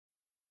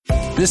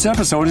This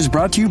episode is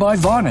brought to you by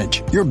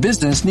Vonage. Your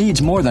business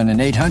needs more than an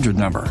 800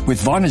 number.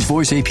 With Vonage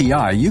Voice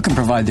API, you can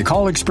provide the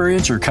call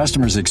experience your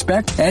customers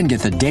expect and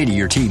get the data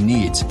your team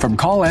needs. From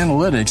call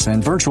analytics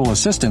and virtual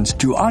assistants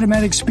to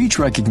automatic speech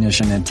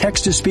recognition and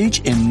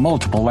text-to-speech in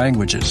multiple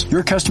languages.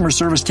 Your customer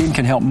service team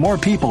can help more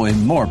people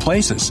in more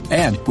places.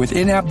 And with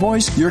in-app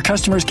voice, your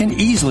customers can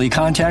easily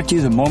contact you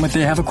the moment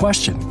they have a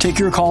question. Take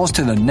your calls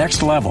to the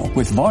next level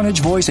with Vonage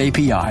Voice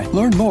API.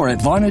 Learn more at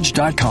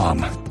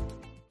Vonage.com.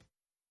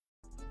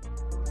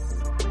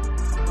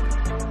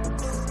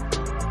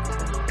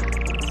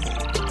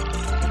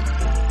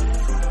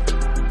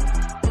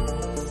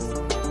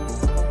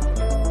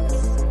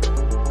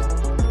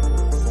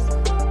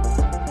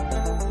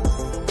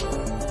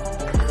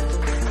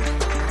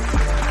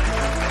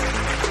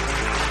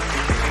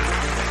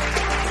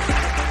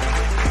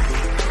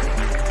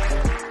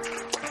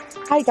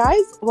 Hi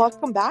guys,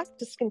 welcome back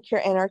to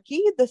Skincare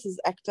Anarchy. This is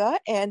Ekta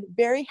and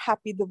very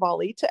happy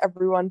Diwali to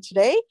everyone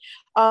today.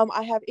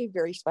 I have a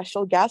very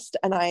special guest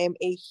and I am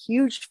a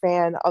huge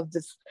fan of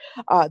this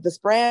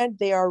brand.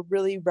 They are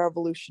really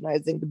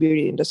revolutionizing the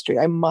beauty industry,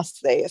 I must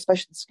say,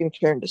 especially the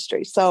skincare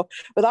industry. So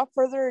without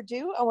further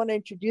ado, I want to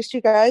introduce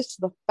you guys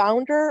to the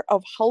founder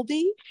of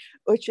HALDI,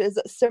 which is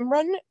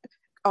Simran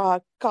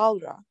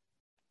Kalra.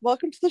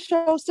 Welcome to the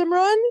show,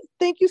 Simran.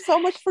 Thank you so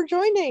much for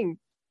joining.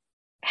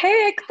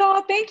 Hey,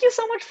 Ekta, thank you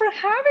so much for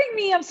having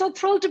me. I'm so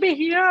thrilled to be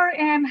here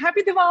and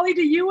happy Diwali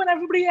to you and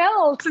everybody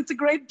else. It's a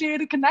great day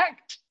to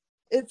connect.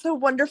 It's a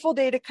wonderful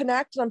day to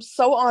connect. And I'm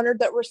so honored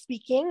that we're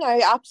speaking.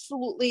 I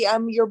absolutely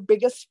am your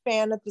biggest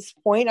fan at this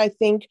point. I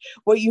think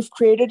what you've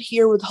created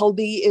here with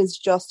HALDI is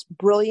just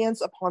brilliance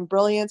upon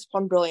brilliance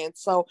upon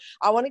brilliance. So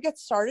I want to get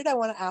started. I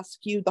want to ask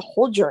you the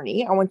whole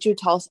journey. I want you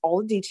to tell us all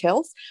the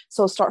details.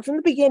 So start from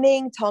the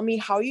beginning. Tell me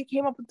how you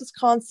came up with this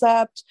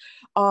concept.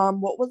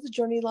 What was the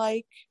journey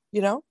like?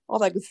 You know, all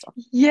that good stuff.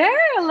 Yeah,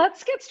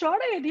 let's get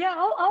started. Yeah,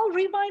 I'll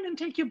rewind and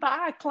take you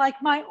back. Like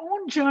my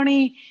own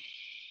journey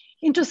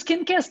into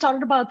skincare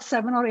started about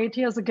 7 or 8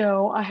 years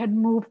ago. I had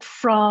moved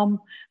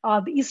from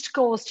the East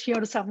Coast here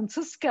to San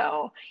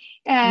Francisco,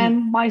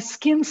 and my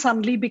skin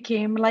suddenly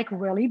became like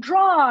really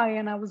dry,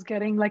 and I was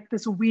getting like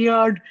this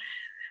weird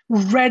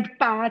red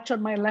patch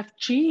on my left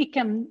cheek,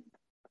 and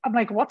I'm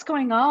like, what's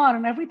going on?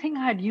 And everything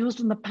I had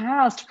used in the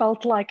past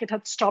felt like it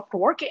had stopped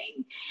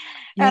working.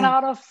 Yeah. And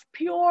out of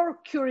pure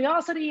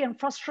curiosity and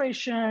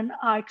frustration,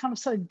 I kind of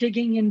started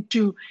digging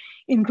into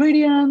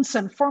ingredients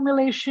and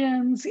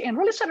formulations and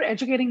really started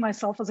educating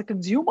myself as a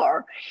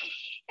consumer.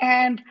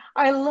 And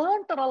I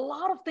learned that a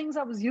lot of things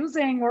I was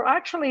using were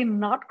actually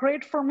not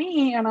great for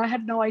me, and I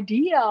had no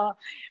idea.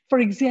 For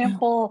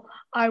example,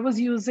 I was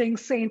using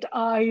St.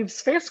 Ives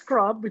face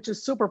scrub, which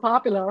is super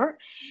popular,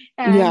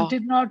 and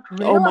did not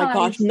realize... Oh my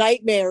gosh,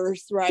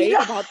 nightmares, right?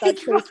 Right, about that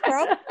face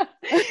scrub?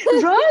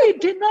 Right,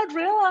 did not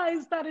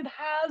realize that it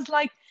has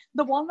like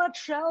the walnut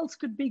shells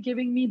could be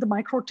giving me the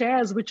micro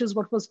tears, which is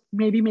what was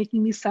maybe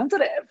making me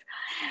sensitive.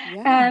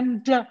 Yeah.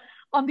 And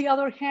on the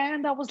other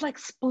hand, I was like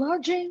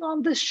splurging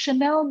on this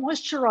Chanel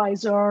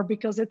moisturizer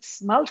because it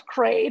smelled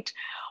great,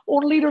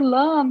 only to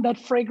learn that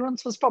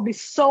fragrance was probably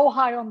so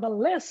high on the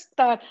list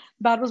that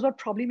that was what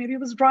probably maybe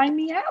was drying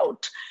me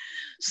out.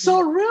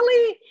 So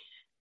really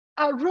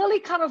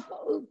kind of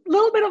a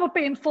little bit of a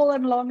painful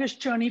and longish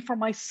journey for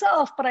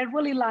myself, but I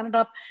really landed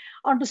up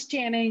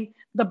understanding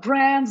the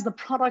brands, the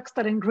products,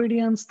 the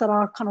ingredients that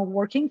are kind of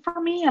working for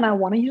me, and I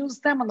want to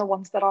use them, and the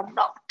ones that are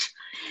not.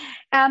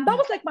 And that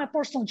was like my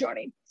personal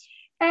journey.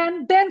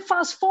 And then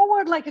fast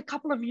forward like a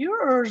couple of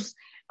years,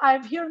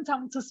 I'm here in San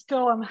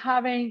Francisco, I'm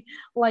having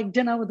like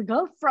dinner with a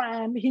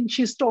girlfriend, and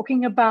she's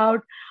talking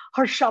about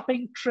her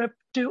shopping trip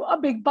to a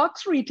big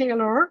box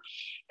retailer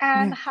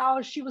and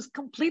how she was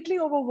completely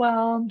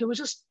overwhelmed. There was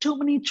just too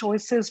many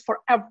choices for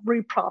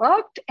every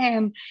product,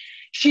 and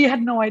she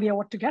had no idea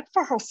what to get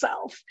for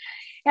herself.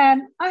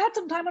 And I had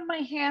some time on my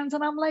hands,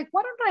 and I'm like,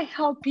 why don't I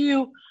help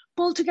you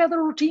pull together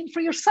a routine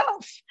for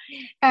yourself?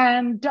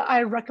 And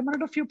I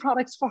recommended a few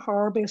products for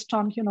her based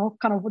on, you know,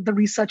 kind of the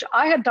research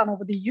I had done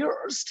over the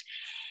years.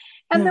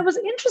 And that was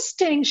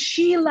interesting.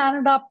 She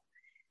landed up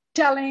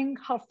telling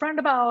her friend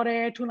about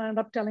it, who ended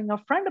up telling her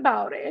friend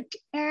about it.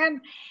 And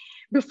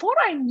before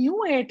I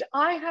knew it,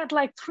 I had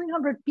like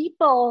 300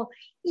 people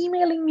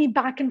emailing me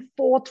back and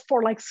forth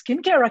for like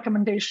skincare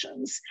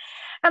recommendations.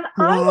 And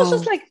I was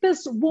just like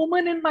this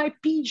woman in my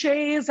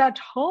PJs at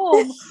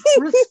home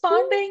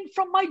responding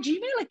from my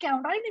Gmail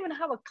account. I didn't even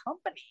have a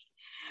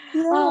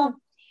company.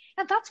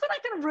 And that's when I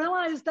kind of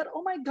realized that,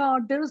 oh my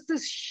God, there's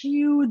this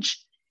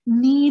huge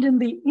need in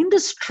the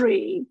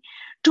industry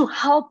to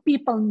help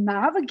people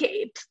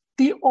navigate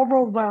the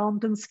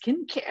overwhelmed in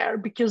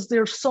skincare, because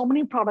there's so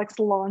many products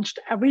launched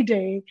every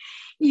day.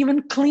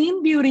 Even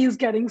clean beauty is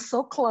getting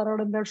so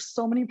cluttered, and there's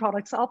so many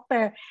products out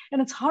there,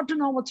 and it's hard to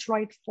know what's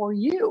right for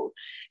you.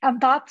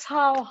 And that's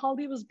how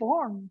HALDI was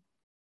born.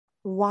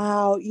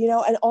 Wow.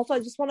 And also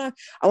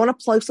I want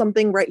to plug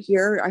something right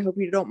here. I hope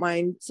you don't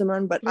mind,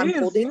 Simran, but I'm Please.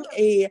 holding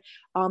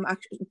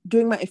actually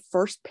doing my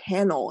first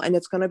panel, and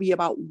it's going to be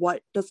about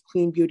what does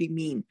clean beauty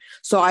mean.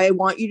 So I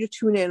want you to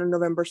tune in on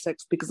November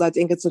 6th, because I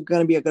think it's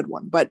going to be a good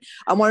one, but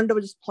I wanted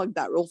to just plug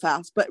that real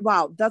fast. But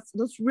wow, that's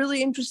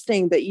really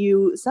interesting that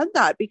you said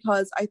that,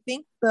 because I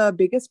think the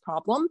biggest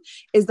problem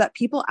is that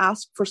people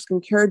ask for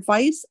skincare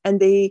advice, and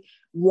they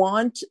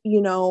want,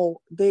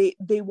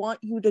 they want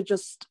you to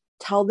just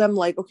tell them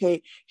like, okay,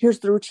 here's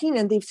the routine,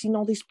 and they've seen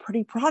all these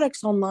pretty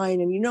products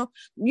online, and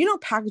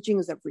packaging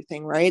is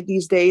everything, right,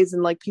 these days,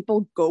 and like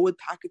people go with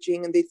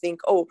packaging and they think,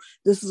 oh,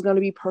 this is going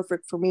to be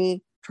perfect for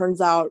me.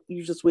 Turns out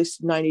you just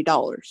wasted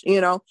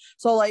 $90.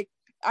 So like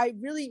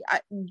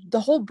the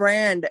whole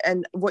brand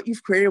and what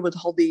you've created with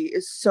HALDI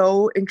is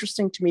so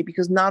interesting to me,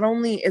 because not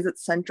only is it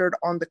centered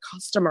on the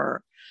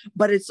customer,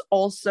 but it's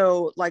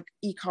also like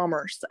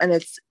e-commerce, and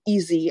it's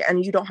easy,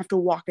 and you don't have to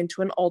walk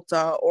into an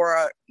Ulta or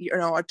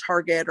a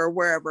Target or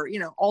wherever,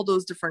 all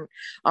those different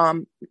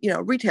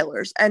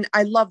retailers. And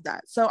I love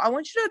that. So I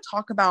want you to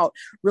talk about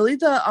really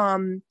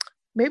the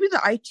maybe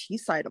the IT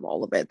side of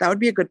all of it. That would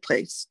be a good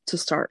place to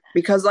start,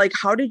 because like,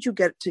 how did you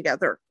get it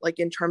together? Like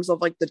in terms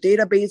of like the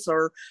database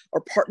or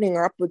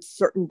partnering up with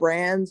certain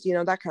brands,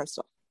 that kind of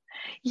stuff.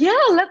 Yeah,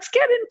 let's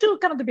get into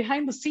kind of the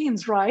behind the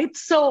scenes, right?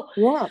 So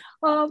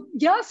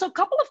Yeah. So a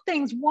couple of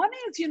things. One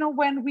is,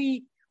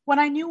 when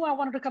I knew I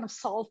wanted to kind of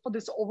solve for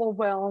this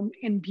overwhelm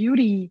in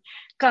beauty,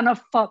 kind of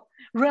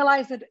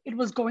realized that it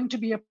was going to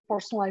be a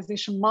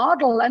personalization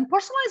model. And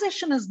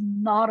personalization is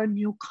not a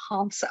new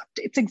concept.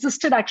 It's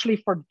existed actually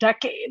for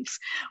decades,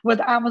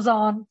 with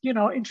Amazon,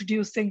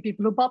 introducing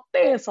people who bought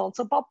this,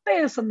 also bought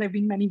this, and there have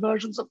been many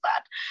versions of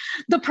that.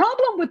 The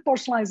problem with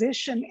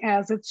personalization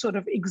as it sort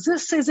of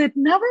exists is it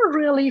never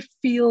really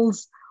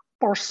feels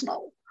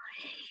personal.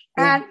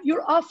 Yeah. And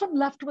you're often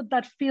left with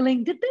that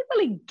feeling, did they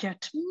really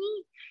get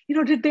me?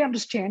 Did they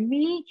understand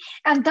me?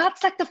 And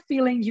that's like the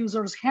feeling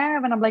users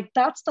have. And I'm like,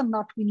 that's the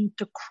nut we need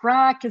to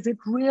crack, is it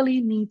really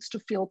needs to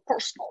feel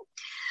personal.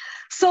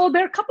 So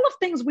there are a couple of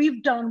things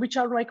we've done which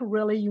are like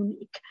really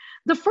unique.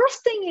 The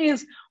first thing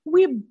is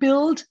we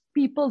build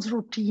people's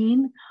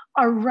routine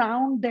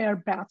around their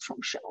bathroom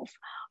shelf,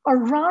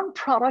 around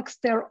products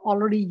they're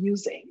already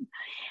using.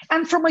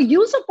 And from a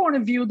user point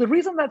of view, the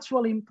reason that's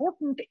really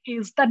important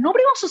is that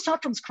nobody wants to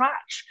start from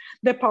scratch.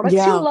 They're products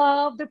you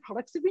love, they're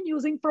products you've been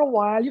using for a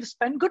while, you've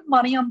spent good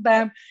money on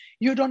them,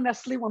 you don't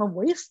necessarily want to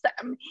waste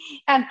them.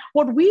 And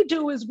what we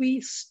do is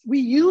we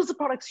use the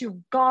products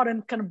you've got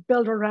and kind of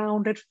build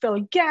around it, fill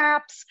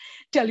gaps,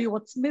 tell you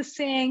what's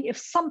missing. If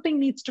something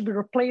needs to be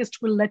replaced,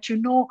 we'll let you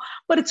know,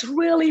 but it's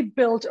really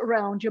built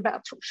around your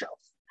bathroom shelf.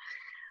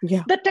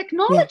 Yeah. The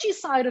technology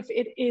side of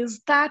it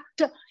is that,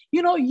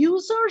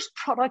 users'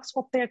 products,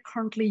 what they're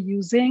currently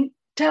using,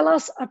 tell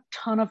us a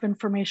ton of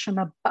information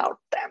about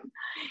them.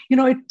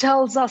 It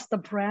tells us the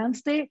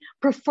brands they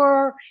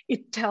prefer.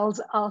 It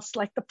tells us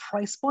like the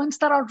price points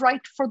that are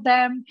right for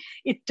them.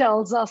 It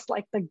tells us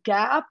like the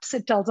gaps.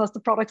 It tells us the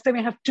products they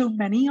may have too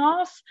many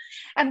of.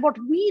 And what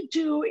we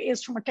do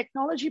is, from a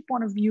technology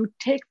point of view,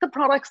 take the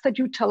products that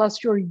you tell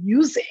us you're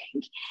using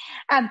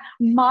and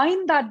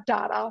mine that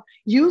data,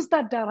 use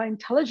that data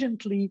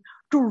intelligently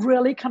to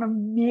really kind of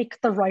make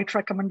the right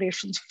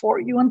recommendations for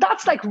you. And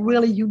that's like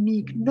really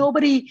unique.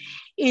 Nobody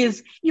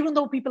is, even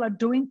though people are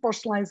doing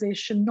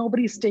personalization,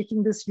 nobody's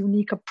taking this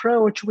unique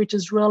approach, which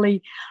is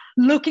really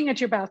looking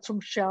at your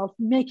bathroom shelf,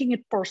 making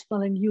it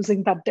personal, and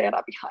using that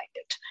data behind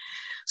it.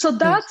 So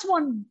that's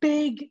one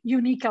big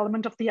unique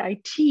element of the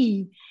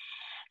IT.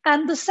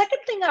 And the second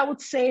thing I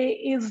would say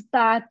is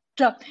that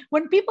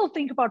when people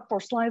think about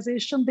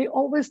personalization, they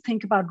always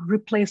think about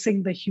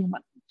replacing the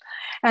human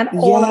and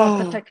all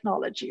about the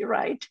technology,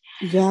 right?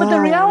 Yeah. But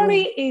the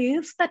reality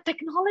is that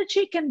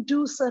technology can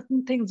do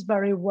certain things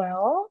very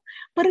well,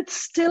 but it's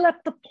still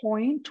at the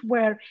point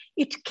where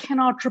it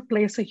cannot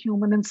replace a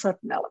human in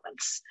certain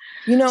elements.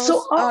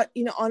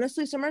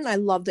 Honestly, Simran, I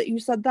love that you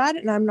said that,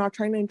 and I'm not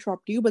trying to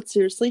interrupt you, but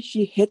seriously,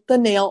 she hit the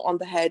nail on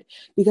the head,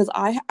 because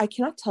I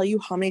cannot tell you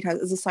how many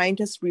times as a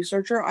scientist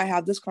researcher, I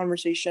have this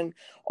conversation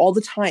all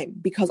the time,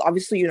 because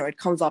obviously, it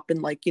comes up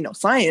in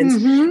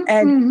science,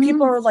 and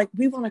people are like,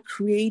 we want to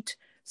create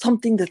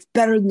something that's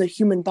better than the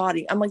human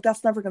body. I'm like,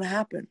 that's never going to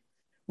happen.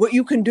 What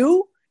you can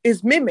do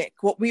is mimic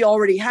what we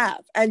already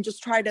have and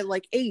just try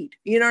to aid,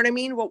 you know what I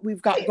mean? What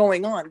we've got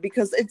going on,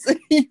 because it's,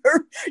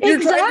 you're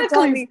trying to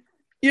tell me,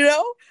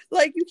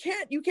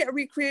 you can't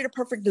recreate a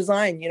perfect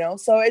design,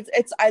 So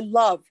it's, I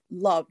love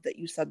that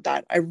you said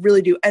that. I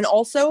really do. And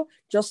also,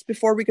 just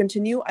before we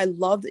continue, I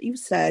love that you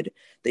said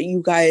that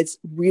you guys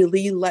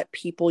really let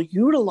people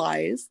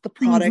utilize the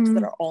products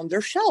that are on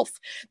their shelf.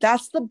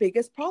 That's the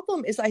biggest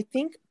problem, is I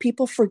think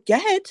people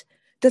forget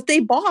that they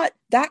bought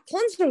that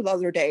cleanser the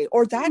other day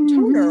or that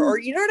toner, or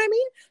you know what I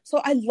mean?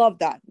 So I love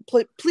that.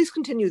 Please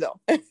continue though.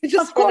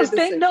 Of course.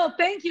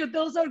 Thank you.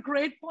 Those are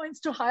great points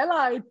to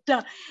highlight.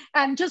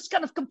 And just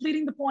kind of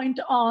completing the point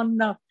on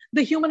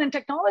the human and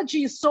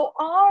technology. So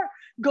our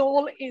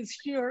goal is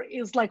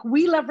like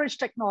we leverage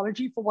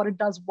technology for what it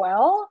does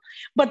well,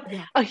 but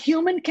a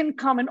human can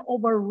come and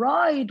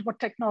override what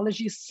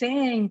technology is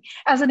saying.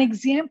 As an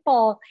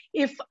example,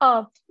 if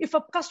a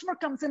customer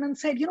comes in and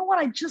said, you know what,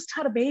 I just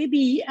had a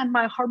baby and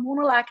my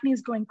hormonal acne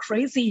is going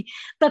crazy,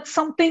 that's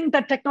something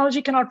that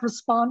technology cannot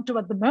respond to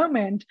at the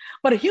moment,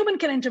 but a human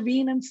can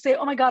intervene and say,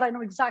 oh my God, I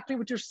know exactly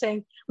what you're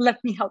saying.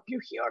 Let me help you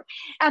here.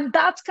 And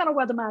that's kind of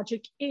where the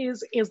magic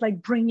is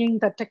like bringing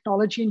that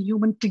technology and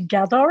human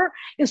together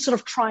instead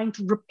of trying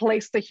to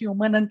replace the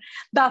human. And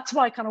that's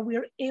why kind of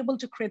we're able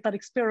to create that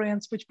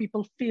experience which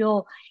people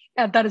feel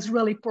that is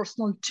really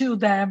personal to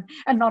them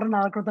and not an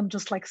algorithm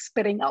just like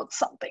spitting out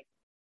something.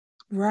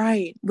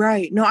 Right.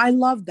 No, I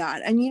love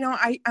that. And,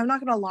 I'm not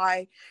going to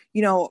lie,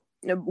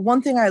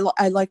 one thing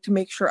I like to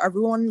make sure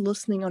everyone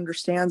listening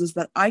understands is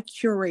that I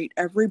curate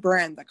every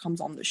brand that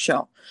comes on the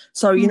show.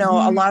 So,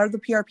 a lot of the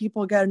PR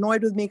people get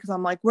annoyed with me because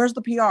I'm like, where's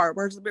the PR?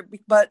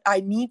 But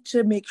I need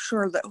to make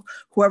sure that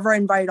whoever I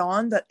invite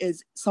on, that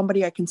is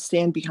somebody I can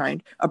stand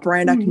behind, a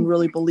brand I can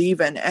really believe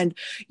in. And,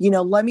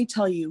 let me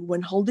tell you,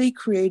 when HALDI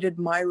created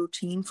my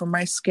routine for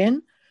my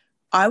skin,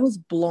 I was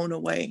blown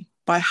away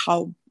by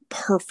how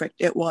perfect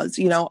it was.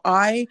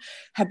 I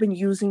have been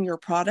using your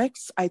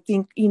products. I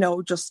think,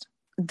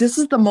 this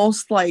is the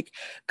most like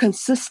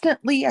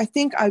consistently I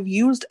think I've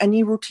used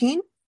any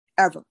routine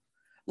ever.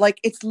 Like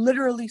it's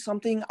literally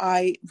something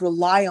I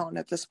rely on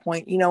at this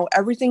point.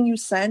 Everything you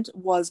sent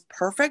was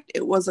perfect.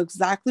 It was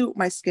exactly what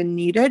my skin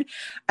needed.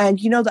 And,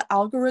 the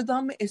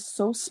algorithm is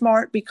so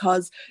smart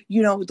because, the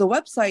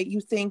website,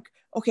 you think,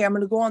 okay, I'm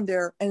going to go on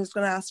there and it's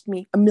going to ask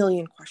me a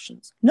million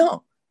questions.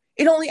 No.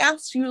 It only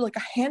asks you like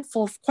a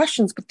handful of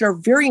questions, but they're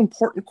very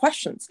important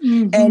questions.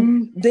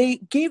 And they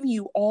give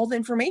you all the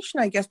information,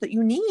 I guess, that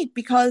you need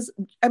because,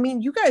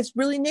 you guys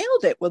really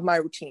nailed it with my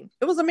routine.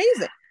 It was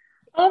amazing.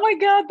 Oh my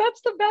God, that's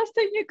the best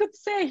thing you could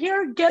say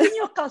here. Getting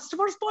your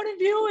customer's point of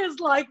view is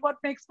like what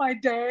makes my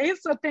day.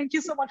 So thank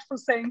you so much for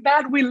saying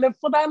that. We live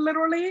for that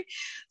literally.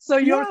 So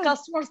your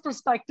customer's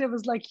perspective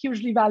is like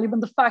hugely valuable.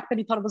 And the fact that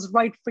he thought it was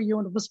right for you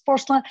and it was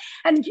personal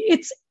and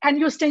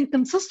you're staying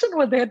consistent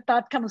with it,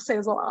 that kind of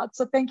says a lot.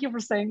 So thank you for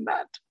saying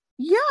that.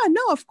 Yeah,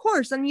 no, of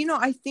course. And,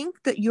 I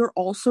think that you're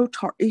also,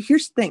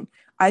 here's the thing.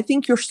 I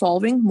think you're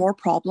solving more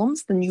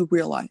problems than you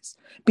realize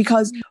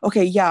because,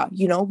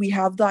 we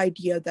have the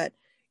idea that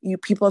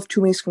people have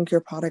too many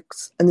skincare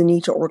products and they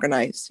need to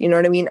organize, you know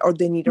what I mean? Or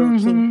they need a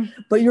routine,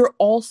 but you're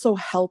also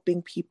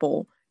helping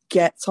people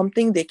get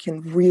something they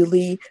can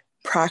really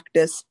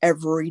practice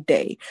every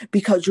day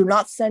because you're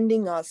not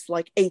sending us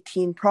like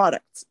 18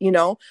 products,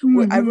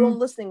 everyone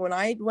listening, when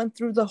I went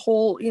through the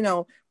whole,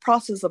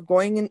 process of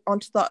going in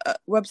onto the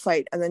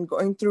website and then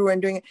going through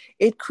and doing it,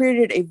 it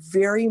created a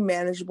very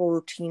manageable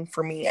routine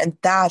for me. And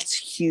that's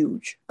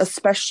huge,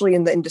 especially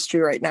in the industry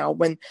right now,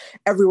 when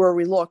everywhere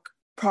we look,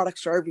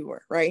 products are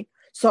everywhere, right?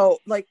 So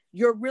like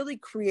you're really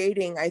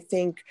creating, I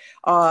think,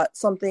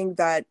 something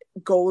that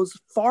goes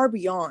far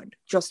beyond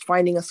just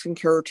finding a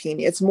skincare routine.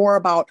 It's more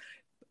about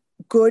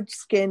good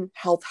skin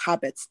health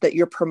habits that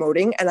you're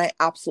promoting. And I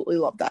absolutely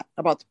love that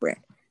about the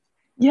brand.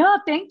 Yeah,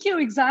 thank you.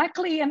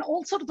 Exactly. And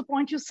also to the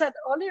point you said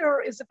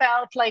earlier is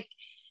about like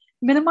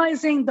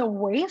minimizing the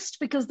waste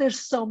because there's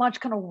so much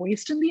kind of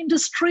waste in the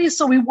industry.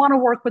 So we want to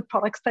work with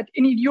products that,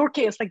 in your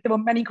case, like there were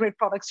many great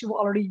products you were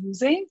already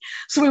using.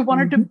 So we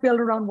wanted to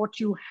build around what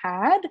you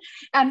had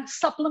and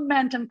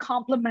supplement and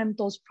complement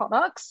those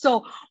products.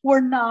 So we're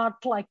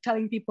not like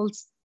telling people,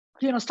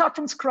 start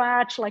from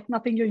scratch, like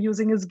nothing you're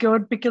using is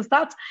good, because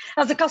that's,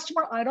 as a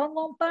customer, I don't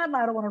want that. And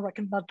I don't want to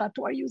recommend that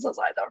to our users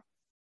either.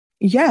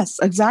 Yes,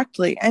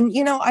 exactly. And,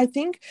 I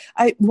think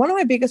one of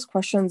my biggest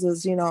questions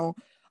is,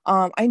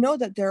 I know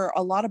that there are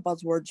a lot of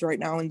buzzwords right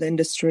now in the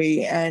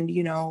industry, and,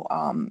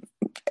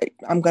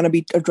 I'm going to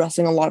be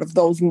addressing a lot of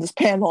those in this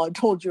panel I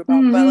told you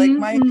about. But like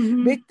my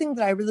big thing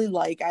that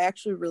I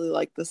actually really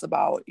like this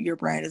about your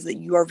brand is that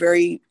you are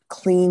very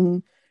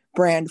clean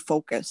brand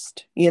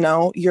focused.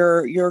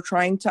 You're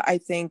trying to, I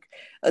think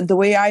the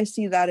way I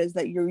see that is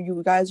that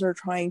you guys are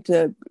trying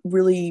to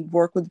really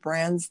work with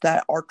brands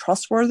that are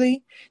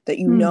trustworthy, that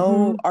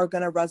are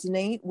going to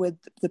resonate with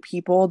the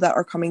people that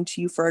are coming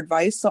to you for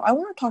advice. So I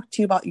want to talk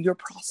to you about your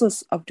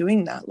process of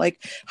doing that.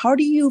 Like, how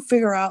do you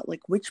figure out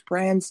like which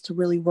brands to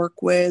really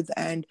work with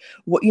and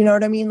what, you know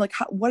what I mean? Like,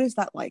 what is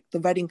that like, the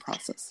vetting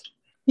process?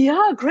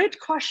 Yeah,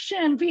 great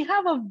question. We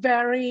have a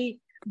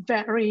very,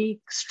 very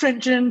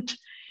stringent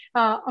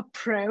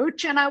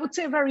approach, and I would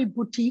say a very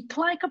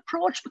boutique-like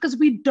approach, because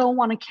we don't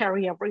want to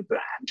carry every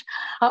brand.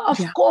 Of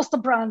course, the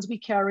brands we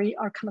carry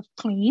are kind of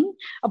clean,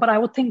 but I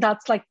would think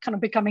that's like kind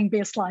of becoming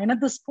baseline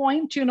at this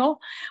point,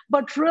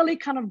 but really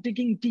kind of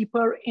digging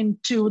deeper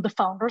into the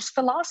founder's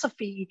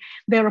philosophy,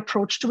 their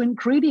approach to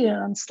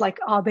ingredients, like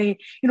are they,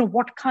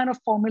 what kind of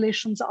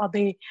formulations are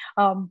they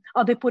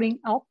putting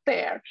out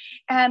there,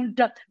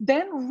 and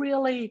then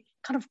really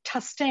kind of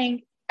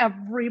testing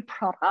every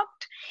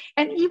product.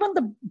 And even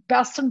the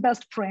best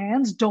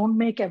brands don't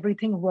make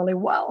everything really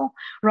well,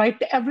 right?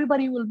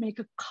 Everybody will make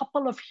a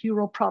couple of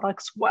hero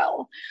products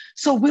well.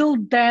 So we'll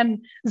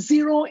then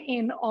zero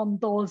in on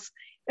those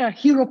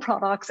hero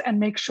products and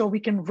make sure we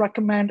can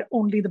recommend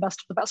only the best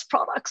of the best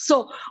products.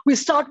 So we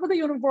start with a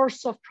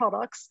universe of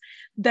products.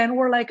 Then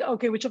we're like,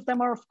 okay, which of them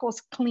are, of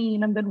course,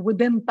 clean? And then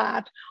within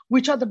that,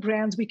 which are the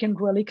brands we can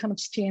really kind of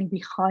stand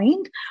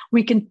behind?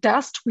 We can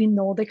test. We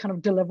know they kind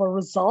of deliver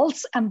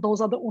results. And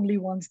those are the only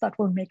ones that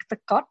will make the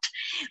cut.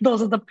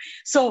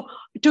 So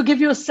to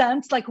give you a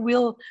sense, like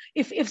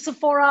if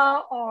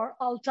Sephora or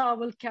Ulta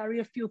will carry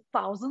a few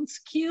thousand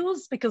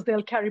SKUs, because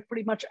they'll carry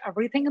pretty much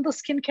everything in the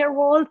skincare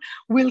world,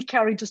 we'll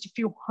carry just a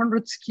few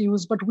hundred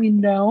SKUs, but we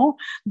know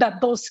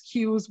that those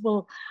SKUs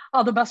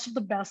are the best of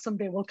the best, and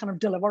they will kind of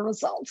deliver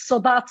results. So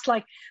that's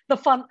like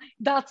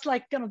that's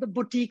like kind of the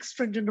boutique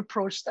stringent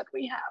approach that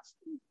we have.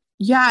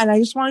 Yeah, and I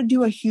just want to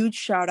do a huge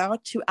shout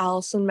out to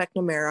Allison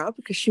McNamara,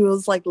 because she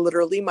was like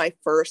literally my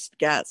first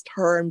guest,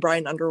 her and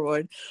Brian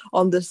Underwood,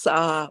 on this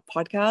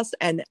podcast.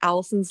 And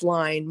Allison's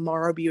line,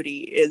 Mara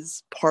Beauty,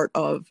 is part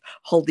of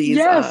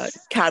HALDI's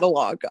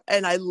catalog.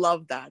 And I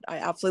love that. I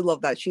absolutely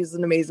love that. She's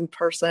an amazing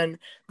person.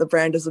 The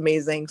brand is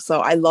amazing.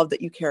 So I love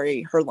that you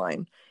carry her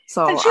line.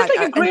 So and she's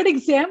a great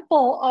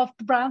example of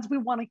the brands we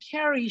want to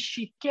carry.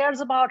 She cares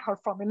about her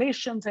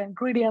formulations and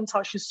ingredients,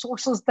 how she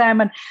sources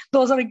them, and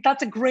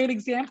that's a great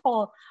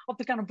example of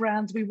the kind of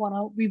brands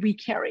we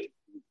carry.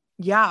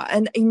 Yeah,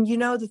 and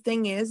the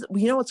thing is,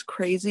 what's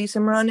crazy,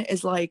 Simran,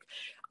 is like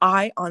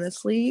I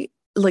honestly,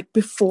 like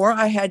before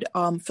I had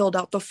filled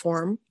out the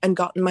form and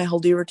gotten my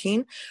HALDI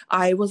routine,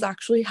 I was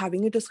actually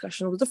having a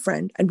discussion with a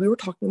friend, and we were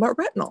talking about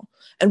retinol.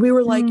 And we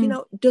were like,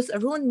 does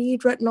everyone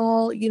need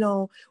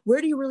retinol? Where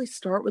do you really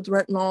start with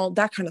retinol?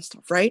 That kind of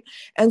stuff, right?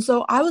 And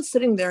so I was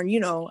sitting there, and you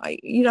know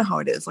how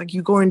it is. Like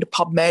you go into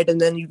PubMed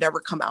and then you never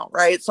come out,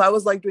 right? So I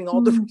was like doing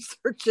all the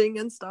researching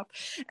and stuff.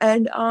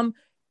 And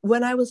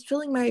when I was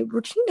filling my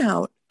routine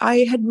out,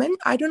 I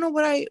don't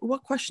know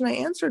what question I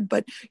answered,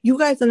 but you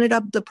guys ended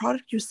up, the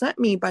product you sent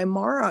me by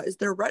Mara is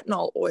their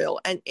retinol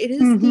oil, and it is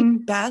the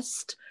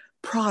best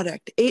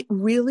product. It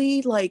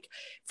really, like,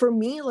 for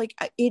me, like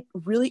it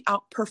really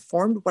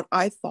outperformed what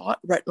I thought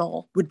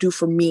retinol would do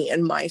for me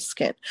and my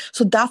skin.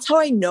 So that's how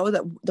I know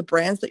that the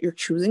brands that you're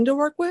choosing to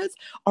work with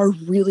are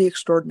really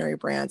extraordinary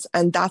brands.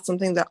 And that's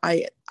something that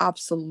I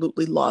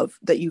absolutely love,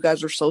 that you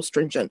guys are so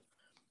stringent.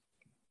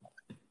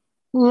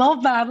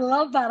 Love that.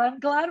 I'm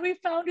glad we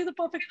found you the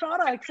perfect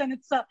products, and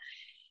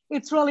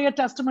it's really a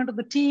testament to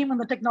the team and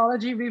the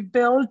technology we've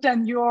built,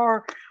 and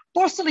your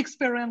personal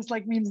experience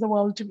means the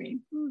world to me.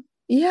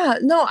 Yeah,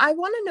 no, I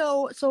want to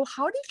know, so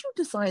how did you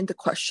design the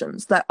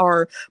questions that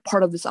are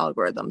part of this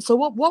algorithm? So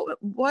what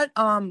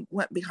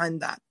went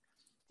behind that?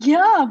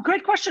 Yeah,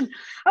 great question.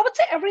 I would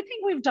say everything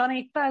we've done,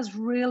 Ekta, has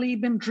really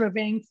been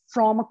driven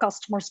from a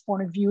customer's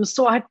point of view.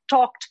 So I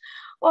talked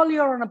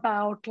earlier on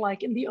about,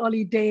 like, in the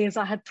early days,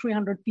 I had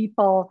 300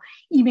 people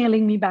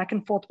emailing me back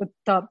and forth with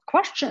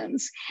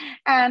questions.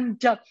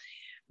 And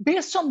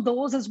based on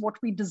those is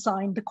what we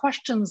designed the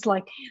questions.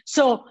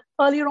 So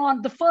earlier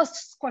on, the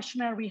first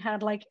questionnaire we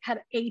had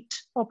 8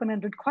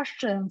 open-ended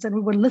questions, and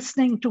we were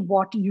listening to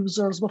what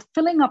users were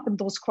filling up in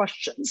those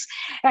questions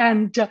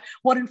and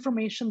what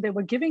information they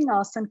were giving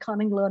us, and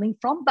kind of learning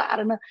from that.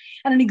 And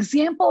an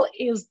example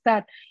is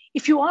that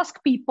if you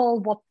ask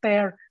people what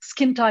their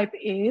skin type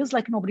is,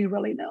 nobody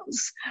really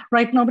knows,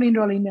 right? Nobody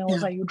really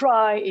knows. Yeah. Are you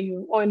dry? Are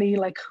you oily?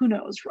 Who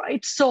knows,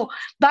 right? So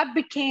that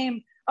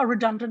became a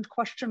redundant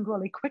question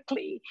really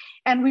quickly.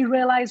 And we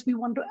realized we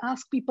want to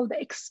ask people the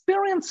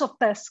experience of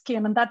their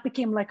skin. And that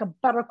became a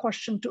better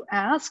question to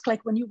ask.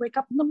 When you wake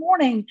up in the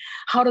morning,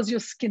 how does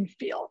your skin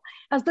feel?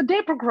 As the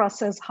day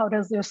progresses, how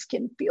does your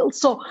skin feel?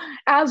 So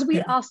as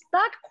we asked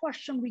that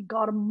question, we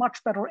got a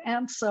much better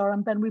answer.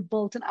 And then we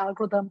built an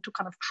algorithm to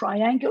kind of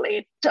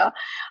triangulate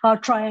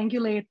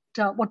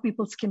what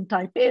people's skin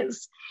type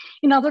is.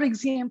 Another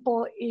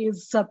example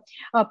is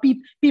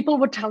people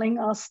were telling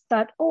us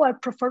that, I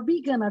prefer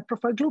vegan, I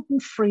prefer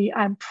gluten-free,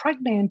 I'm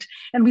pregnant,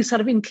 and we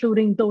started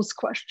including those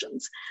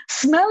questions.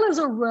 Smell is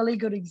a really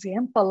good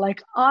example.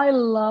 I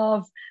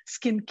love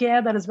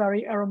skincare that is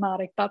very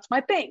aromatic. That's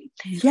my thing.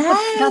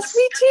 Yes,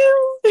 me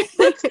too.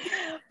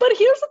 But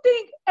here's the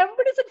thing,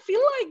 everybody doesn't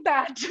feel like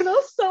that,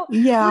 So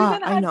yeah, we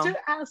then had to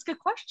ask a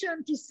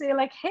question to say,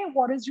 hey,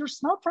 what is your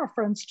smell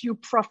preference? Do you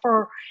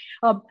prefer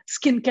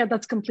skincare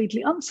that's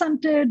completely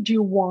unscented? Do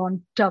you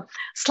want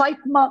slight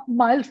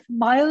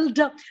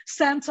mild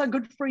scents are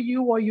good for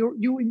you, or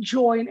you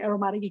enjoy an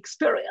aromatic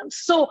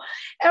experience? So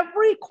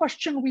every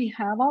question we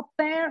have up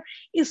there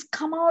is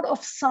come out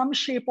of some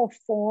shape or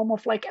form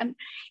of like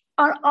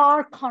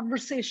our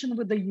conversation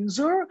with the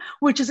user,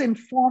 which has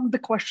informed the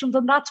questions.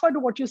 And that's why, to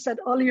what you said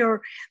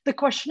earlier, the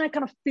questionnaire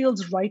kind of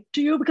feels right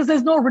to you, because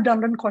there's no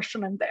redundant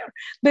question in there.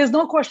 There's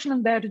no question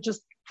in there to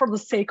just for the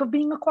sake of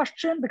being a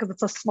question, because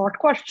it's a smart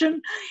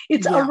question.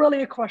 It's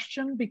really a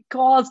question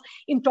because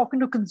in talking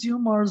to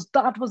consumers,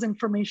 that was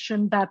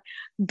information that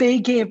they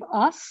gave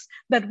us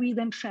that we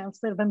then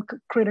translated and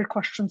created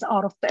questions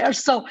out of there.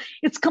 So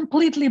it's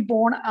completely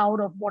born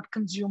out of what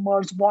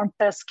consumers want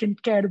their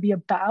skincare to be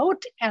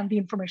about and the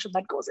information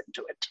that goes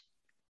into it.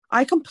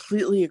 I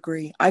completely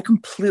agree.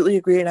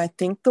 And I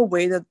think the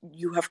way that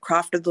you have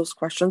crafted those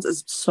questions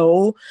is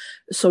so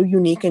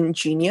unique and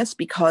ingenious,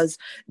 because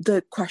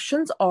the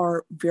questions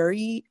are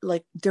very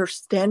like, they're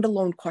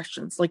standalone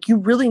questions. Like, you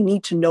really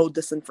need to know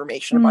this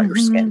information about your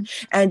skin.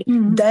 And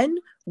then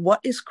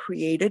what is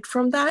created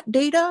from that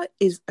data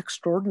is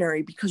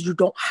extraordinary, because you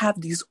don't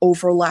have these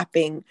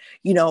overlapping,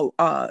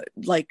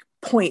 like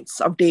points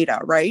of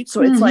data, right?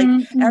 So it's like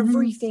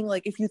everything,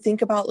 like if you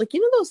think about like,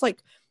 those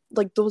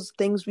like those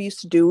things we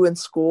used to do in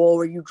school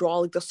where you draw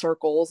like the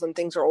circles and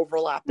things are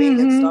overlapping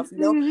and stuff,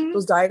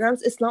 those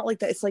diagrams, it's not like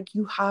that. It's like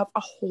you have a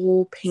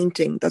whole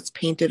painting that's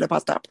painted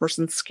about that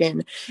person's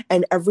skin,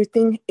 and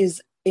everything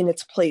is in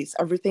its place.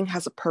 Everything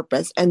has a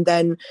purpose. And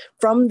then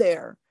from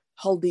there,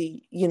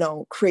 Haldi,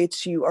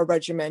 creates you a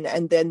regimen,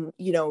 and then,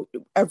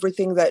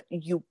 everything that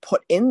you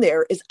put in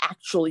there is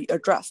actually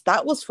addressed.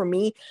 That was for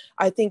me.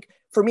 I think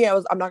for me,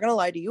 I'm not going to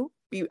lie to you.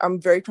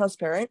 I'm very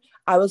transparent.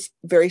 I was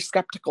very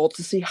skeptical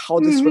to see how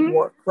this would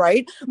work,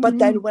 right? But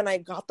then when I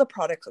got the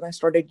products and I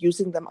started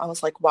using them, I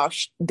was like, wow,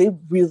 they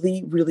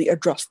really, really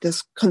addressed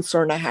this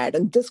concern I had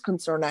and this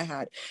concern I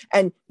had.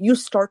 And you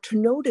start to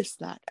notice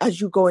that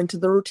as you go into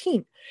the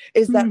routine,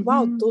 is that,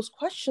 wow, those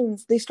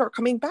questions, they start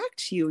coming back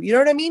to you. You know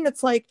what I mean?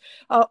 It's like,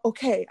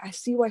 okay, I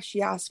see why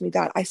she asked me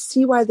that. I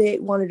see why they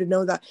wanted to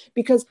know that,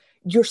 because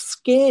your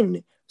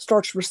skin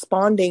starts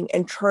responding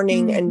and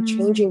turning and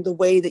changing the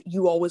way that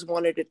you always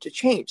wanted it to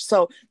change.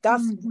 So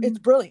that's, it's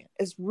brilliant.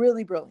 It's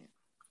really brilliant.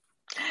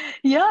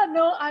 Yeah,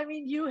 no, I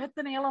mean, you hit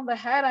the nail on the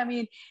head. I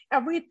mean,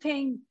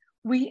 everything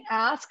we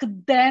ask,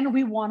 then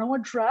we want to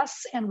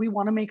address, and we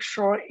want to make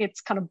sure it's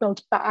kind of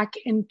built back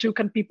into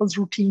kind of people's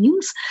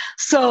routines.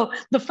 So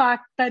the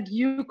fact that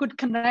you could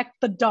connect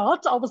the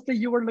dots, obviously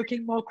you were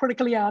looking more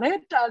critically at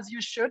it, as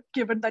you should,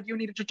 given that you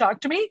needed to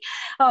talk to me.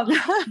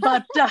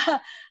 But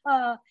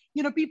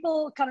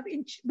people kind of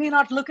may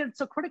not look at it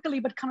so critically,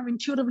 but kind of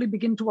intuitively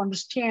begin to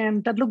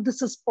understand that, look,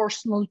 this is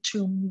personal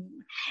to me.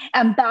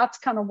 And that's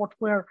kind of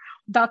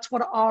that's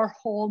what our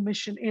whole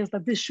mission is,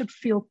 that this should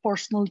feel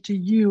personal to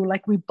you.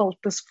 Like, we built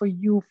this for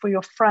you, for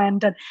your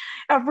friend. And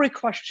every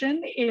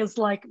question is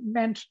like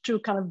meant to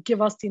kind of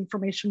give us the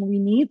information we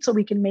need so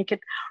we can make it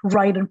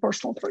right and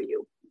personal for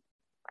you.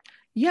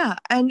 Yeah.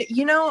 And,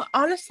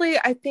 honestly,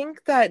 I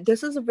think that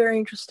this is a very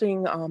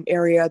interesting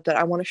area that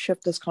I want to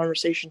shift this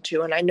conversation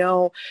to. And I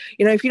know,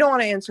 if you don't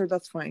want to answer,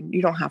 that's fine.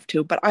 You don't have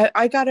to. But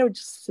I got to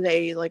just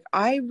say, like,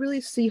 I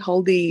really see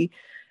Haldi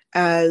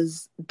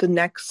as the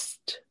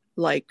next,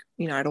 like,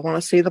 I don't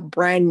want to say the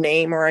brand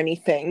name or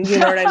anything, you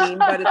know what I mean?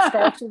 But it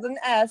starts with an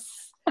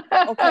S,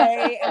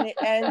 okay? And it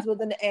ends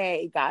with an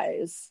A,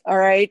 guys. All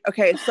right?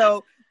 Okay.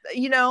 So,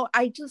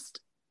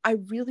 I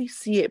really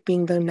see it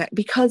being the next,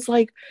 because,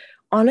 like,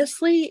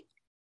 honestly,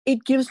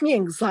 it gives me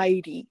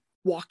anxiety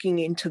walking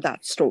into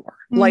that store.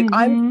 Like,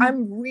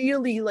 I'm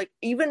really, like,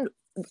 even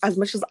as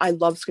much as I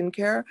love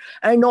skincare,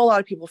 and I know a lot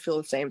of people feel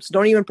the same. So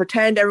don't even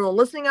pretend, everyone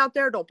listening out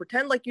there, don't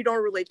pretend like you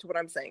don't relate to what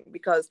I'm saying,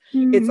 because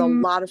it's a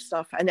lot of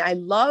stuff. And I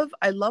love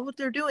what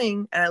they're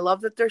doing, and I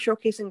love that they're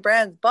showcasing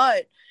brands,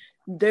 but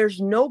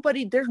there's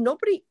nobody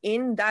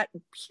in that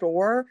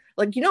store.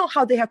 Like,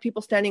 how they have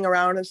people standing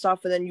around and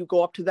stuff, and then you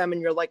go up to them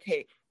and you're like,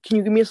 hey, can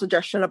you give me a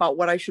suggestion about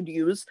what I should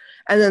use?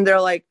 And then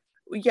they're like,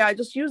 yeah,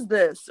 just use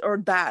this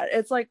or that.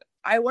 It's like,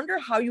 I wonder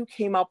how you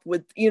came up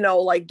with,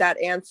 like that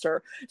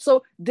answer.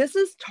 So this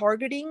is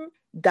targeting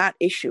that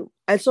issue.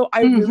 And so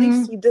I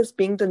really see this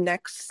being the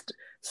next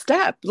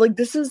step. Like,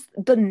 this is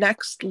the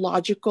next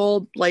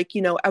logical, like,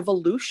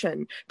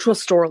 evolution to a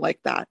store like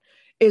that,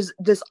 is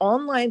this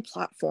online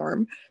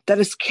platform that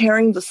is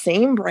carrying the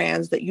same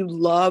brands that you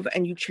love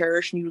and you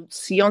cherish and you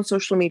see on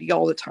social media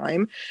all the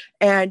time.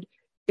 And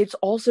it's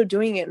also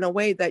doing it in a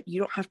way that you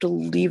don't have to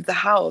leave the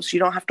house. You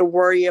don't have to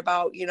worry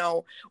about,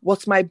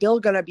 what's my bill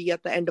going to be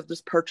at the end of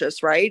this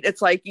purchase, right?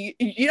 It's like,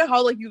 you know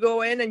how, like, you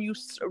go in and you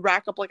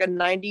rack up like a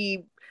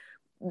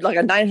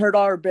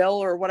 $900 bill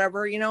or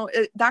whatever,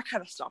 that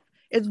kind of stuff.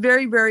 It's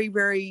very, very,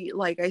 very,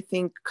 like, I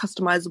think,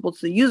 customizable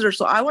to the user.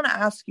 So I want to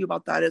ask you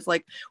about that, is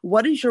like,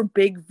 what is your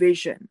big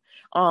vision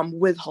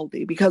with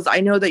Haldi? Because I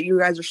know that you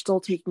guys are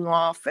still taking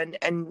off and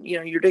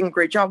you're doing a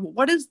great job.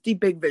 What is the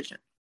big vision?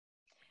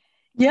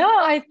 Yeah,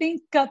 I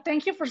think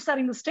thank you for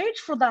setting the stage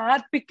for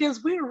that,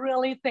 because we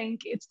really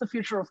think it's the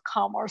future of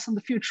commerce and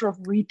the future of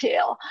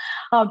retail.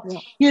 Yeah.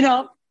 You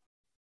know,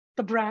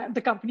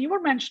 the company you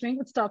were mentioning,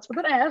 it starts with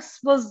an S,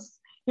 was,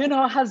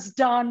 has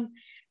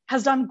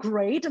done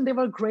great, and they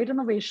were great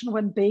innovation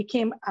when they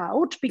came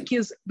out,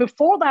 because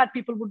before that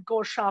people would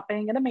go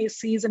shopping at a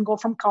Macy's and go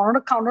from counter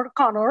to counter to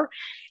counter,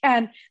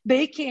 and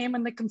they came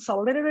and they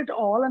consolidated it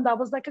all, and that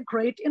was like a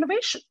great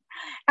innovation.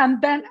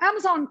 And then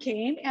Amazon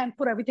came and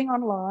put everything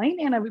online,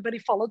 and everybody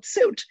followed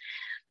suit.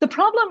 The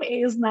problem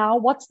is now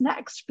what's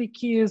next,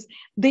 because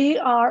they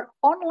are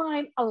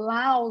online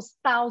allows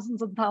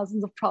thousands and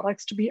thousands of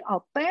products to be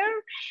out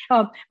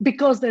there,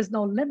 because there's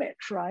no limit,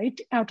 right,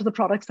 to the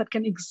products that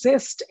can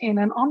exist in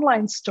an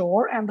online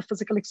store, and the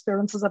physical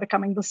experiences are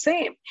becoming the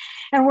same.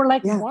 And we're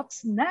like, Yeah.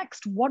 what's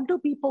next? What do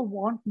people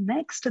want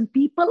next? And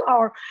people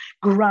are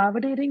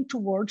gravitating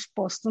towards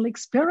personal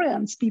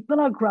experience. People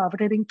are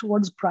gravitating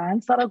towards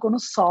brands that are going to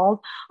solve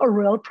a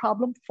real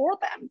problem for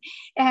them.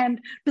 And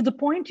to the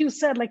point you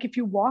said, like, if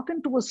you walk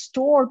into a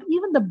store,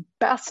 even the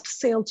best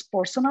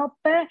salesperson out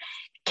there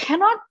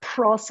cannot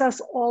process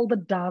all the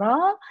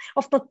data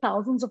of the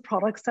thousands of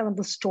products that are in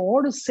the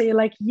store to say,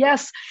 like,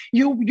 yes,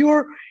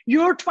 you're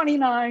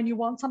 29, you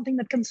want something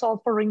that can solve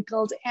for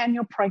wrinkles, and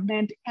you're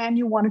pregnant, and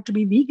you want it to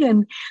be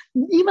vegan.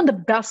 Even the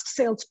best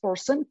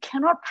salesperson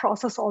cannot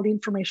process all the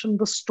information in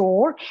the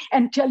store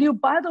and tell you,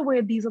 by the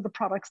way, these are the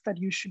products that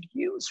you should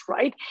use,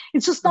 right?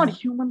 It's just not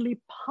humanly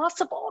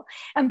possible.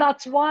 And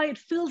that's why it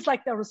feels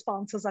like their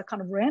responses are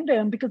kind of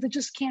random, because they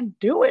just can't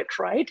do it,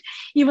 right?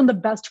 Even the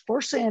best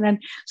person.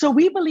 And so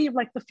we believe,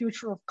 like, the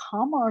future of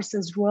commerce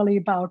is really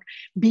about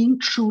being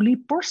truly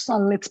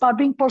personal. It's about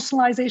being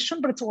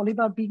personalization, but it's all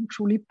about being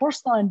truly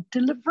personal and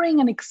delivering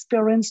an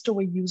experience to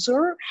a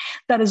user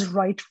that is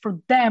right for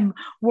them,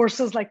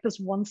 versus like this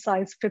one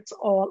size fits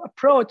all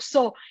approach.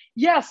 So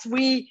yes,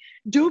 we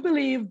do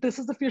believe this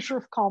is the future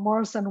of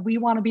commerce, and we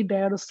want to be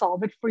there to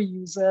solve it for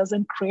users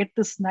and create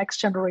this next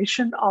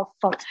generation of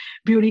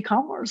beauty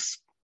commerce.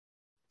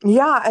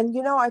 Yeah, and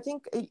I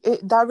think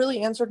that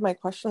really answered my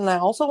question. And I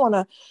also want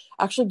to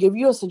actually give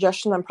you a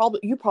suggestion.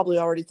 You probably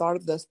already thought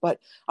of this, but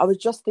I was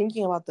just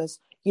thinking about this.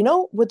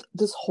 With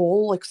this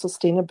whole like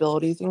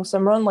sustainability thing,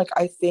 Simran, like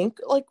I think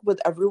like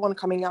with everyone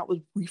coming out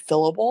with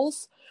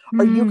refillables,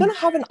 are you Mm. gonna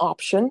have an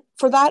option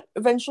for that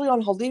eventually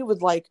on Haldi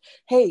with like,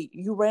 hey,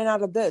 you ran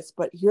out of this,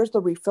 but here's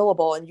the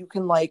refillable, and you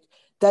can like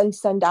then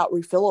send out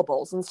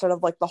refillables instead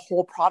of like the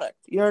whole product.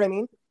 You know what I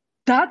mean?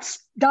 That's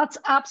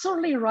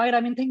absolutely right.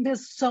 I mean, I think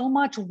there's so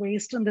much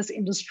waste in this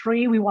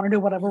industry. We want to do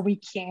whatever we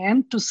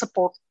can to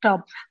support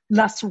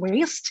less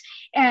waste,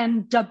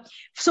 and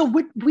so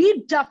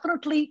we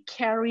definitely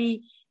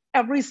carry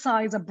every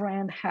size a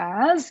brand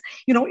has.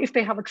 If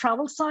they have a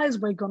travel size,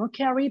 we're going to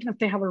carry it, and if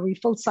they have a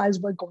refill size,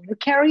 we're going to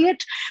carry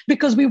it,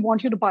 because we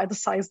want you to buy the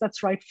size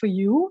that's right for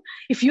you.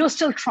 If you're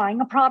still trying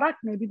a product,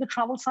 maybe the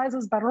travel size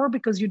is better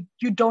because you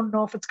don't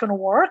know if it's going to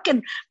work,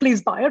 and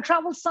please buy a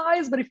travel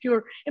size. But if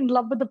you're in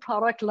love with the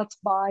product, let's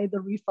buy the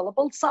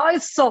refillable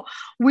size. So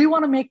we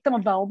want to make them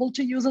available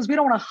to users. We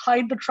don't want to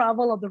hide the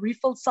travel or the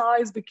refill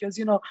size, because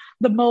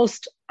the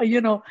most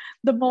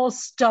the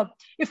most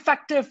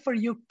effective for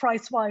you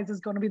price wise is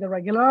going to be the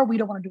regular. We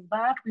don't want to do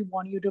that. We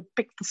want you to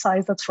pick the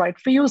size that's right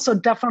for you. So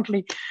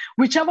definitely,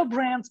 whichever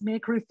brands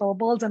make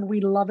refillables, and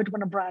we love it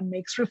when a brand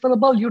makes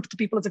refillable. Youth to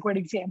People is a great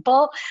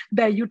example.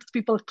 Their Youth to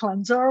People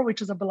cleanser,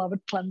 which is a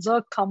beloved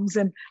cleanser, comes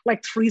in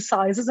like 3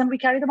 sizes, and we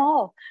carry them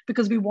all,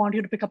 because we want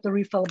you to pick up the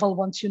refillable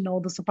once you know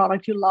this is a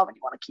product you love and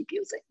you want to keep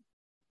using.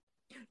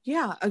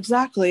 Yeah,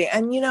 exactly.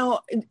 And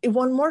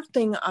one more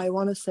thing I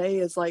want to say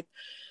is like,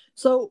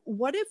 so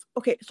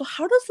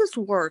how does this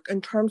work in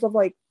terms of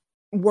like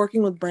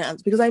working with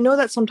brands? Because I know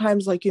that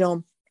sometimes like,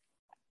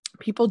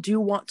 people do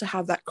want to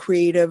have that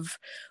creative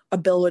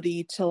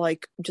ability to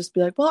like just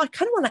be like, well, I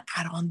kind of want to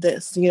add on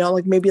this,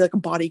 like maybe like a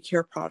body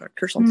care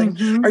product or something.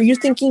 Mm-hmm. Are you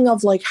thinking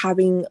of like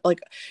having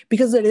like,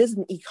 because it is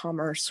an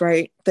e-commerce,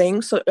 right,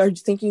 thing? So are you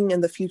thinking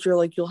in the future,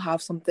 like you'll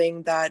have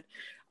something that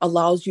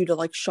allows you to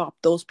like shop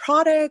those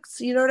products,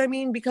 you know what I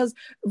mean? Because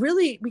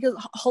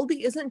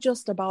Haldi isn't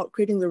just about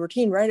creating the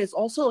routine, right? It's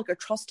also like a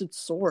trusted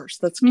source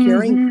that's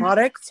carrying Mm-hmm.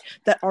 products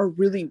that are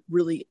really,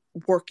 really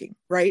working,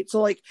 right? So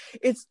like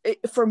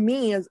for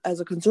me as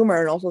a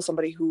consumer, and also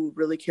somebody who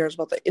really cares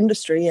about the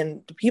industry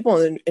and the people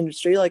in the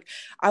industry, like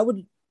I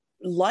would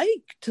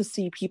like to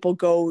see people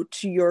go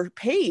to your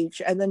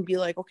page and then be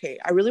like, okay,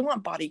 I really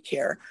want body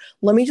care.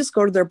 Let me just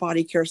go to their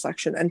body care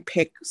section and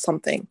pick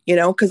something,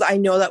 because I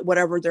know that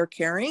whatever they're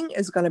carrying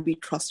is going to be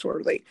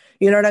trustworthy.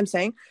 You know what I'm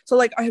saying? So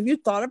like, have you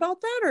thought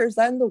about that, or is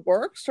that in the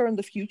works or in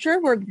the future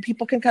where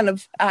people can kind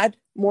of add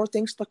more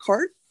things to the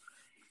cart?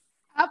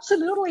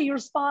 Absolutely, you're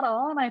spot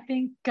on. I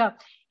think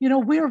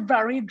we're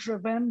very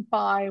driven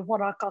by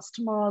what our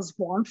customers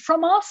want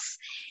from us.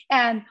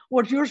 And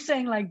what you're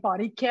saying, like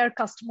body care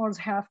customers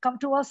have come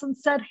to us and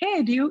said,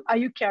 hey, are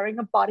you carrying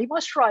a body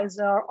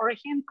moisturizer or a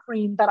hand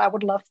cream that I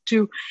would love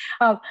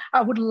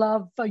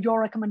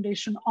your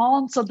recommendation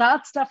on? So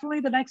that's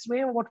definitely the next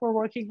wave of what we're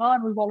working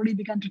on. We've already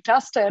begun to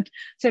test it.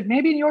 So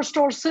maybe in your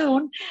store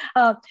soon,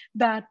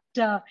 that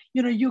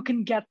you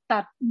can get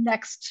that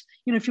next,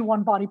 if you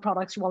want body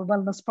products, you want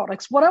wellness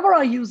products, whatever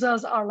our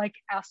users are like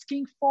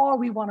asking for,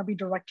 we want to be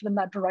directed in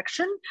that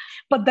direction,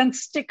 but then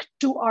stick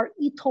to our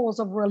ethos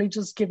of really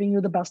just giving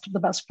you the best of the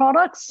best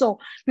products. So,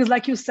 because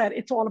like you said,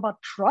 it's all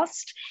about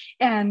trust.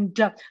 And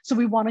so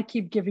we want to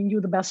keep giving you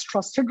the best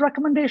trusted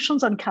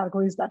recommendations on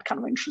categories that kind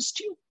of interest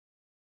you.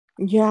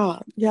 Yeah,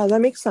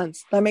 that makes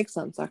sense. That makes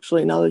sense,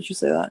 actually, now that you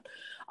say that.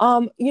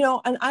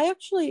 And I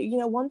actually,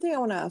 one thing I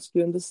want to ask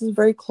you, and this is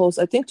very close,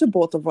 I think, to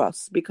both of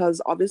us,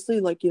 because obviously,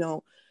 like,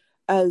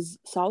 as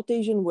South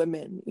Asian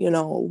women,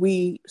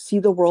 we see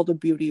the world of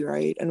beauty,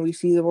 right? And we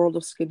see the world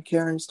of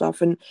skincare and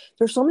stuff. And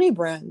there's so many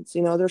brands,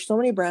 there's so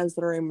many brands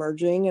that are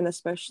emerging. And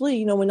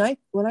especially, when I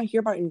hear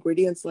about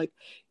ingredients like,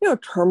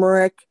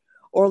 turmeric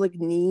or like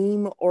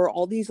neem or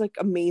all these like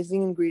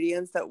amazing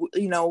ingredients that,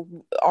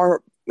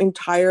 our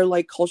entire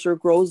like culture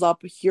grows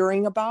up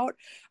hearing about,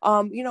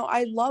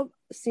 I love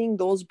seeing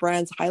those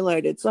brands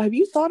highlighted. So have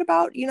you thought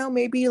about,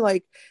 maybe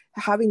like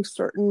having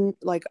certain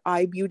like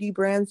eye beauty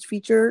brands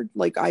featured,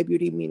 like eye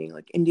beauty meaning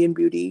like Indian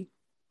beauty?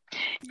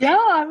 Yeah,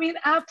 I mean,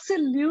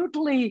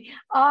 absolutely.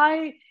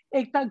 I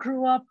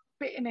grew up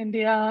in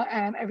India,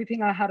 and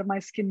everything I had in my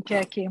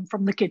skincare came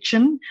from the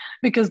kitchen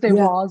because there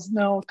was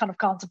no kind of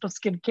concept of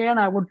skincare. And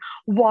I would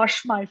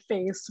wash my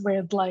face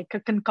with like a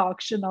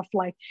concoction of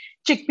like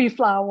chickpea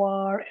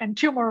flour and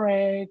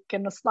turmeric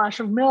and a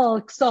splash of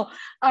milk. So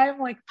I'm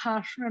like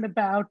passionate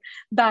about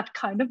that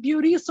kind of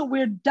beauty. So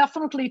we're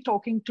definitely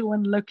talking to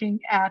and looking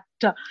at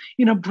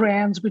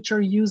brands which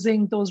are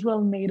using those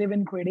real native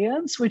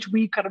ingredients, which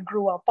we kind of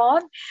grew up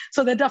on.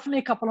 So there are definitely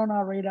a couple on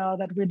our radar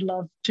that we'd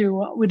love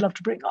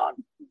to bring on.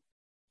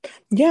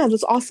 Yeah,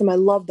 that's awesome. I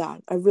love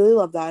that. I really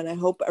love that. And I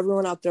hope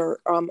everyone out there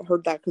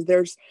heard that, because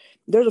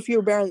there's a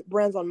few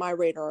brands on my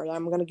radar, and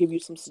I'm going to give you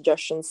some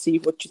suggestions, see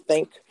what you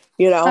think,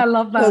 I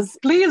love that.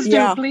 Please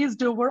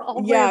do. We're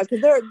always. Yeah,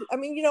 because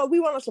we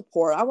want to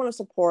support. I want to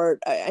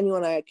support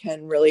anyone I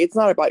can, really. It's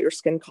not about your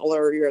skin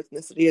color or your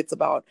ethnicity. It's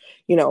about,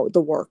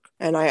 the work.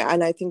 And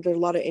I think there's a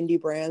lot of indie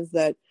brands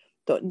that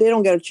they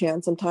don't get a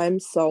chance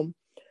sometimes. So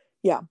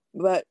yeah,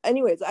 but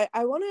anyways,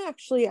 I want to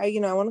actually,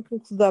 I want to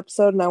conclude the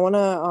episode, and I want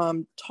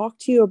to talk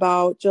to you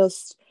about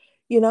just,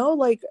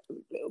 like,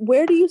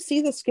 where do you see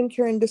the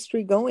skincare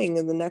industry going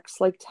in the next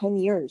like 10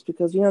 years?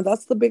 Because,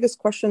 that's the biggest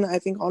question I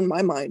think on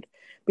my mind,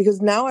 because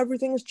now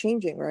everything is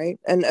changing, right?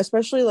 And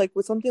especially like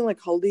with something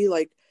like HALDI,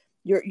 like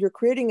you're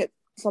creating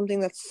something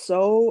that's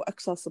so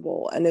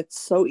accessible and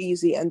it's so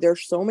easy, and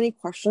there's so many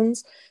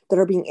questions that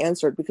are being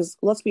answered, because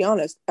let's be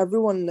honest,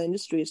 everyone in the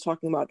industry is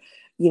talking about,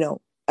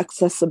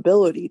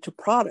 accessibility to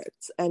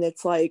products, and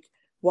it's like,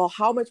 well,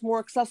 how much more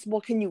accessible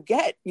can you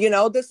get?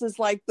 This is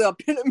like the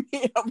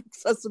epitome of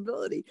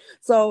accessibility.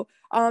 So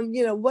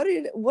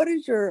what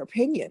is your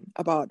opinion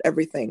about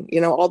everything,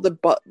 all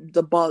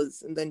the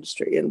buzz in the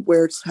industry and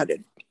where it's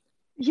headed?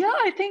 Yeah,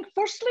 I think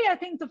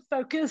the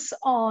focus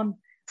on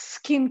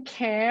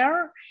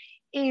skincare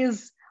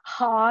is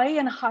high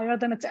and higher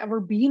than it's ever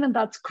been. And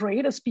that's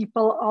great, as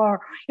people are,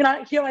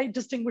 here I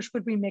distinguish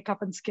between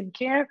makeup and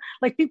skincare.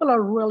 Like, people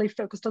are really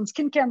focused on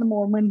skincare in the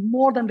moment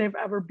more than they've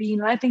ever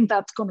been. And I think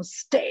that's going to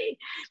stay,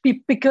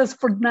 because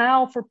for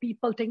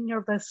people, taking care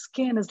of their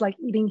skin is like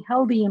eating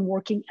healthy and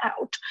working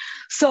out.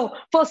 So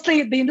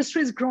firstly, the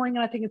industry is growing,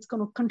 and I think it's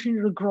going to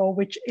continue to grow,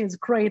 which is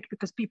great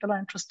because people are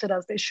interested,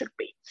 as they should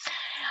be.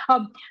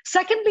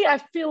 Secondly, I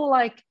feel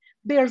like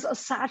there's a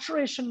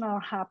saturation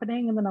now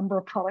happening in the number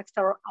of products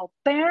that are out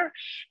there,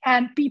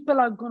 and people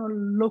are going to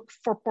look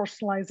for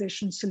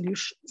personalization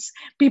solutions.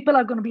 People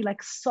are going to be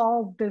like,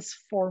 solve this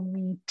for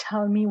me,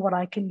 tell me what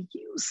I can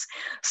use.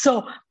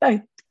 So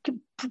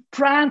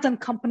brands and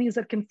companies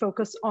that can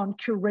focus on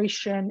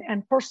curation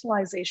and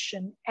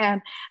personalization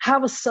and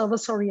have a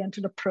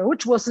service-oriented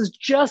approach versus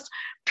just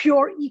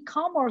pure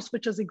e-commerce,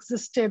 which has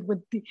existed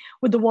with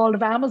the world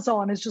of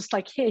Amazon, is just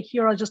like, hey,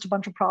 here are just a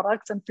bunch of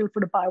products and feel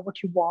free to buy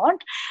what you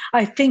want.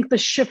 I think the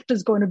shift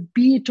is going to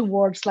be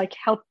towards like,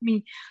 help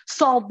me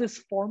solve this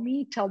for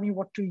me, tell me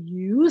what to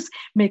use,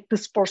 make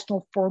this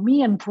personal for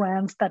me. And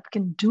brands that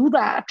can do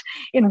that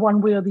in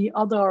one way or the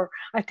other,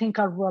 I think,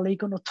 are really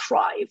going to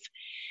thrive.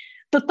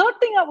 The third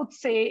thing I would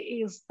say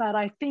is that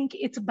I think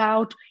it's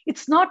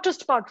not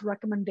just about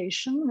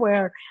recommendation,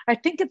 where I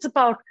think it's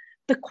about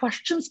the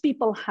questions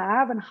people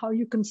have and how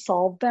you can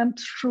solve them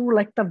through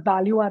like the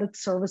value-added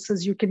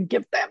services you can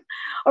give them.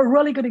 A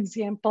really good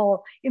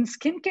example in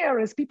skincare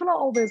is people are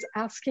always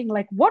asking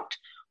like, what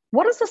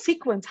is the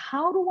sequence?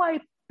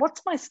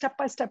 What's my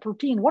step-by-step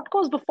routine? What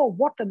goes before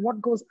what and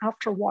what goes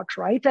after what,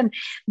 right? And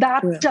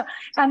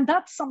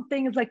that's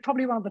something is like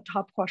probably one of the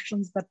top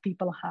questions that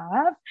people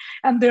have.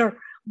 And their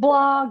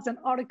blogs and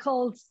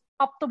articles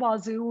up the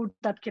wazoo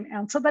that can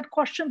answer that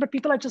question, but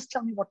people are just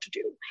telling me what to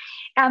do.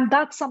 And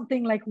that's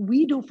something like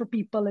we do for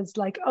people is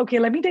like, okay,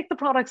 let me take the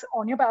products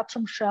on your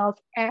bathroom shelf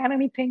and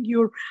anything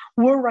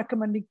we're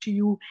recommending to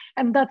you,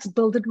 and that's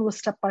build it into a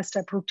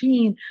step-by-step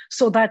routine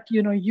so that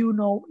you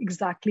know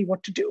exactly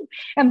what to do.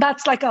 And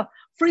that's like a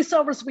free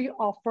service we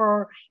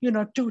offer,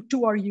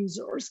 to our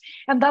users.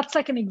 And that's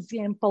like an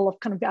example of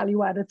kind of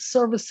value-added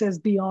services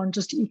beyond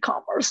just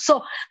e-commerce.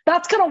 So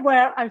that's kind of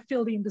where I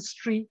feel the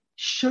industry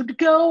should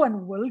go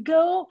and will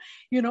go.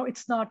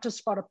 It's not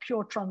just about a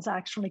pure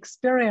transactional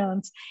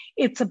experience.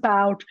 It's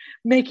about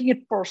making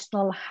it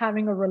personal,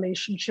 having a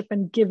relationship,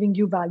 and giving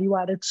you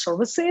value-added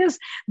services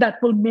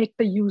that will make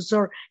the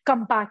user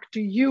come back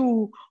to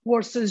you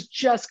versus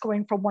just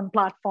going from one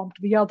platform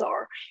to the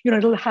other.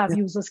 It'll have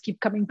users keep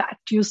coming back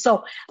to you.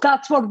 So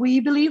that's what we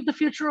believe the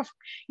future of,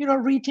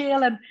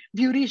 retail and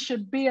beauty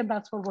should be, and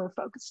that's what we're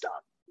focused on.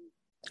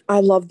 I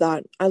love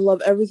that. I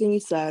love everything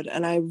you said.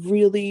 And I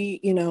really,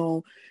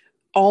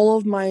 all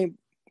of my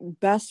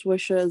best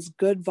wishes,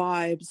 good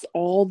vibes,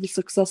 all the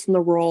success in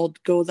the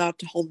world goes out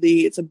to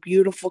HALDI. It's a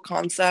beautiful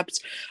concept.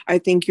 I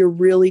think you're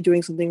really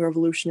doing something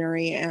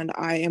revolutionary, and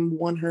I am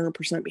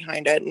 100%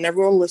 behind it. And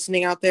everyone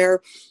listening out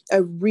there, I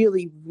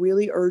really,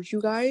 really urge you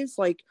guys,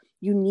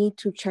 you need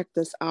to check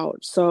this out.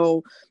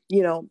 So,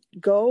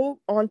 go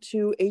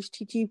onto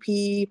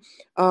http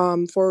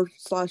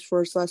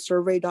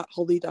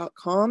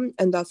 //survey.haldi.com,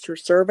 and that's your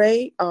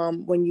survey.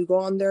 When you go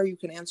on there, you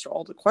can answer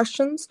all the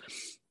questions.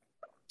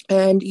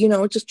 And,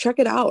 just check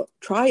it out.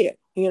 Try it.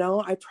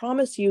 I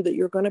promise you that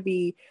you're going to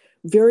be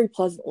very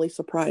pleasantly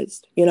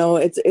surprised.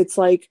 It's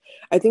like,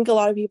 I think a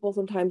lot of people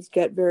sometimes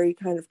get very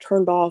kind of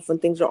turned off when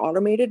things are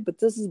automated, but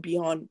this is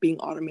beyond being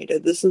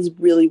automated. This is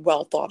really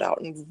well thought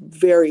out and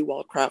very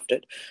well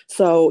crafted.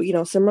 So,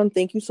 Simran,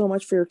 thank you so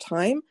much for your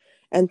time.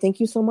 And thank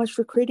you so much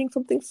for creating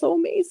something so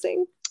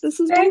amazing. This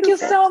is Thank wonderful. you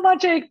so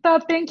much,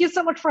 Ekta. Thank you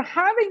so much for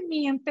having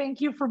me. And thank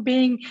you for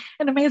being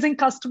an amazing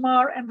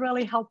customer and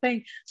really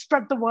helping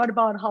spread the word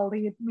about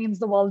HALDI. It means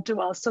the world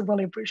to us. So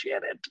really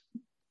appreciate it.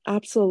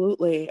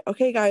 Absolutely.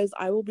 Okay, guys,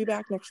 I will be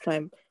back next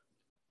time.